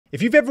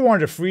If you've ever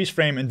wanted to freeze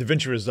frame in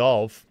Davinci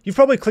Resolve, you've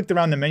probably clicked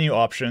around the menu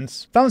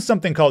options, found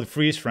something called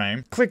freeze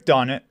frame, clicked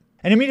on it,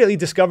 and immediately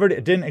discovered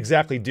it didn't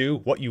exactly do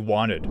what you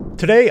wanted.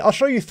 Today, I'll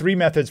show you 3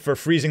 methods for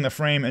freezing the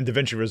frame in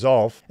Davinci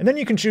Resolve, and then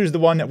you can choose the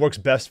one that works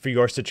best for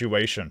your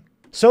situation.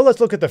 So let's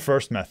look at the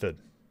first method.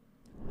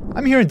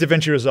 I'm here in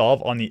Davinci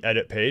Resolve on the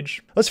edit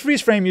page. Let's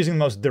freeze frame using the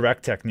most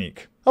direct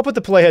technique. I'll put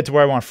the playhead to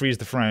where I want to freeze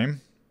the frame.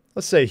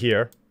 Let's say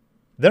here.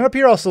 Then up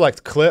here I'll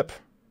select clip,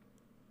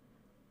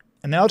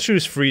 and then I'll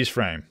choose freeze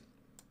frame.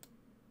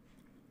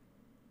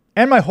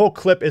 And my whole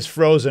clip is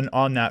frozen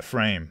on that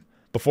frame.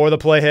 Before the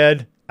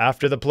playhead,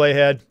 after the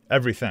playhead,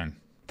 everything.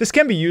 This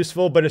can be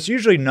useful, but it's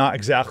usually not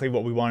exactly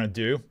what we want to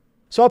do.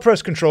 So I'll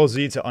press Ctrl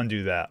Z to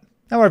undo that.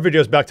 Now our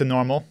video's back to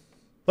normal.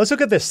 Let's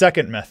look at the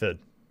second method.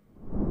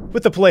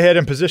 With the playhead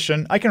in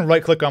position, I can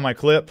right click on my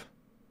clip.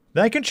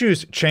 Then I can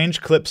choose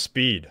change clip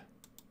speed.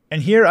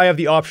 And here I have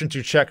the option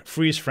to check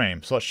freeze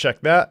frame. So let's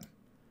check that.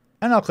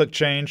 And I'll click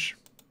change.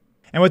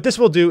 And what this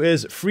will do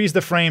is freeze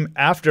the frame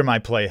after my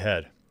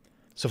playhead.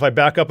 So if I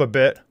back up a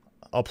bit,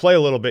 I'll play a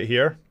little bit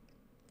here.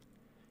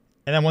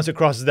 And then once it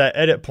crosses that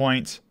edit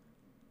point,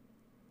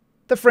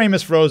 the frame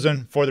is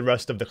frozen for the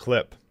rest of the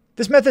clip.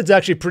 This method's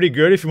actually pretty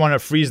good if you want to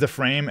freeze the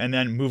frame and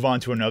then move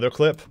on to another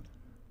clip,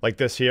 like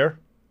this here.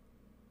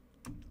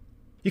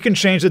 You can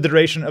change the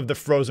duration of the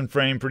frozen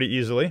frame pretty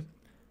easily.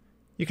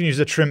 You can use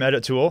the trim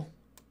edit tool,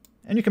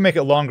 and you can make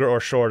it longer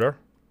or shorter,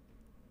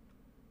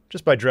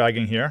 just by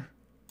dragging here.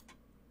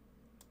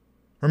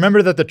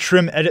 Remember that the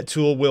trim edit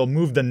tool will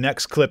move the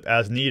next clip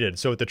as needed,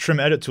 so with the trim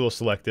edit tool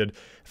selected,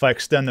 if I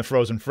extend the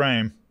frozen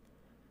frame,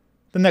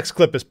 the next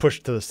clip is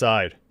pushed to the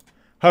side.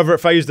 However,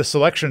 if I use the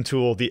selection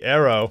tool, the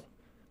arrow,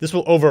 this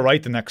will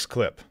overwrite the next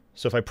clip.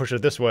 So if I push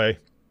it this way,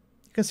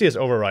 you can see it's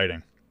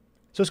overwriting.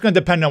 So it's going to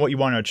depend on what you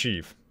want to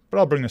achieve, but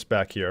I'll bring this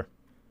back here.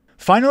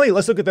 Finally,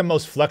 let's look at the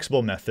most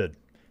flexible method,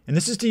 and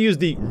this is to use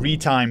the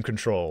retime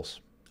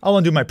controls. I'll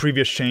undo my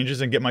previous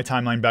changes and get my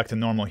timeline back to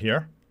normal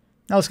here.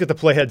 Now let's get the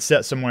playhead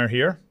set somewhere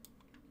here.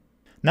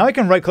 Now I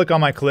can right click on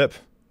my clip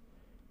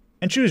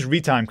and choose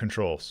retime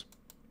controls.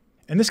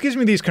 And this gives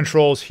me these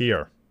controls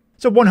here.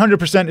 So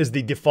 100% is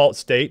the default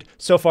state.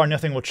 So far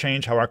nothing will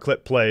change how our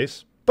clip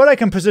plays. But I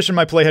can position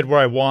my playhead where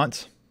I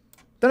want.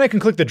 Then I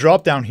can click the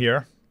drop down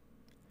here.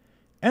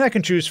 And I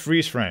can choose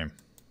freeze frame.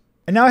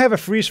 And now I have a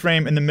freeze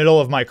frame in the middle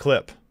of my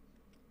clip.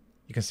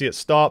 You can see it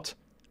stopped.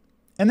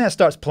 And then it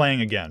starts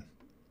playing again.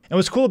 And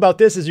what's cool about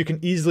this is you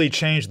can easily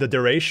change the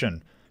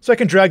duration. So I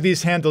can drag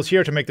these handles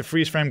here to make the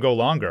freeze frame go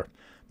longer.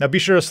 Now be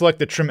sure to select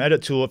the trim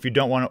edit tool if you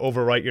don't want to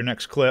overwrite your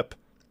next clip.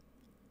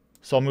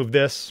 So I'll move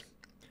this.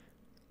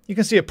 You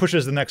can see it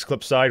pushes the next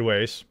clip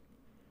sideways.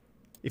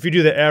 If you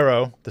do the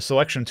arrow, the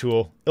selection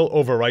tool, it'll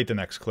overwrite the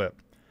next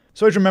clip.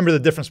 So always remember the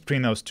difference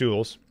between those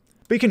tools.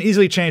 But you can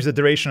easily change the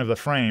duration of the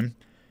frame.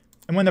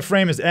 And when the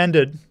frame is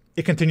ended,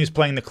 it continues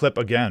playing the clip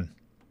again.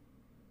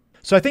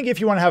 So I think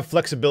if you want to have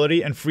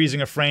flexibility and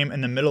freezing a frame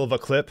in the middle of a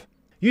clip,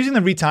 using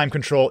the retime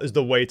control is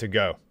the way to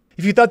go.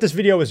 If you thought this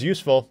video was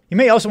useful, you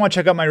may also want to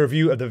check out my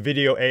review of the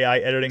video AI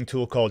editing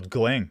tool called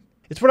Gling.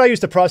 It's what I use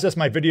to process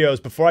my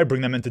videos before I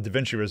bring them into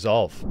Davinci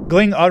Resolve.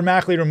 Gling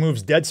automatically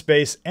removes dead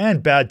space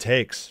and bad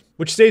takes,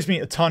 which saves me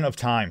a ton of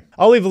time.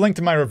 I'll leave a link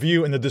to my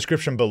review in the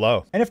description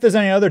below. And if there's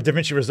any other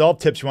Davinci Resolve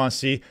tips you want to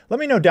see, let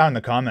me know down in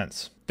the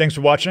comments. Thanks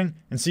for watching,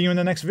 and see you in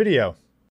the next video.